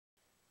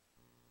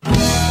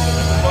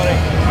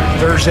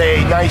there's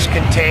a nice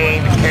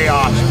contained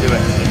chaos to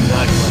it.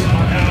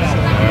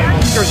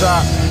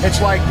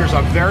 It's like there's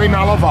a very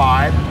mellow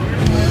vibe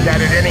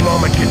that at any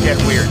moment could get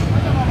weird.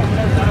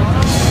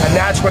 And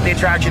that's what the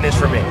attraction is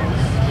for me.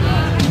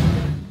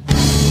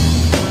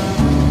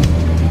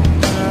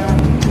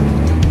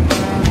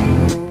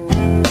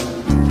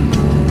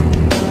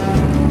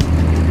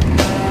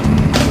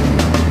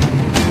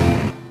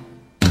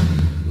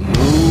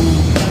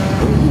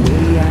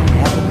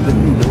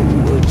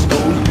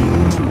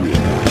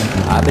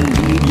 I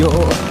believe you're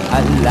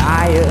a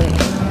liar.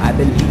 I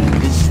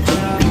believe this to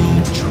be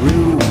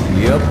true.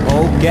 You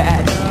poke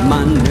at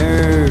my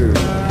nerve,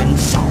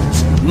 insult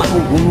my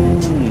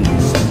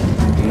wounds.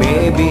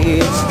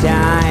 Maybe it's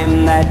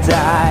time that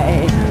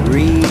I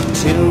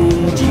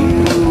retuned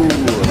you.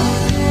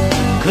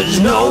 'Cause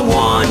no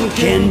one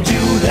can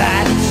do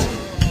that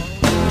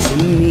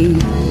to me.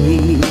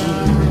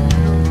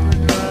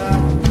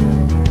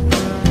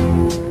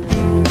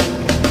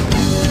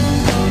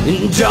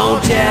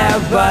 Don't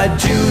ever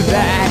do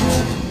that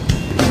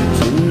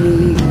to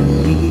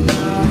me.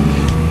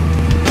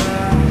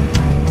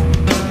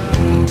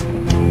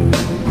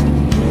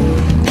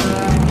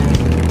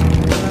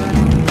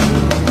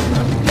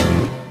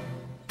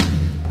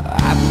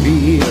 I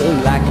feel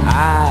like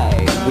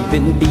I've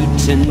been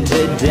beaten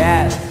to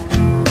death.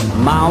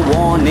 My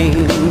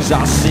warnings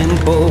are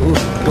simple.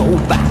 Go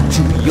back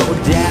to your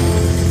depth,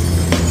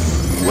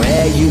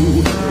 where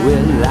you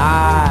will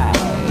lie,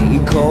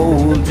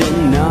 cold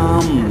and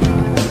numb,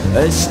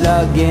 a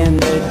slug in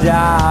the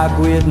dark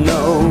with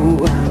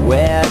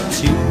nowhere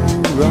to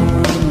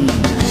run.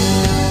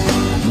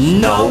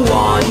 No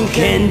one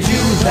can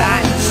do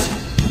that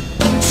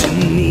to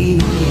me.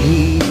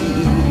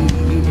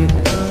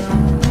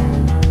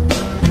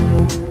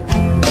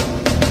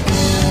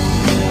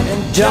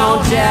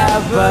 Don't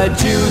ever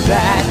do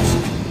that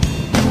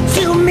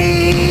to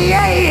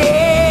me.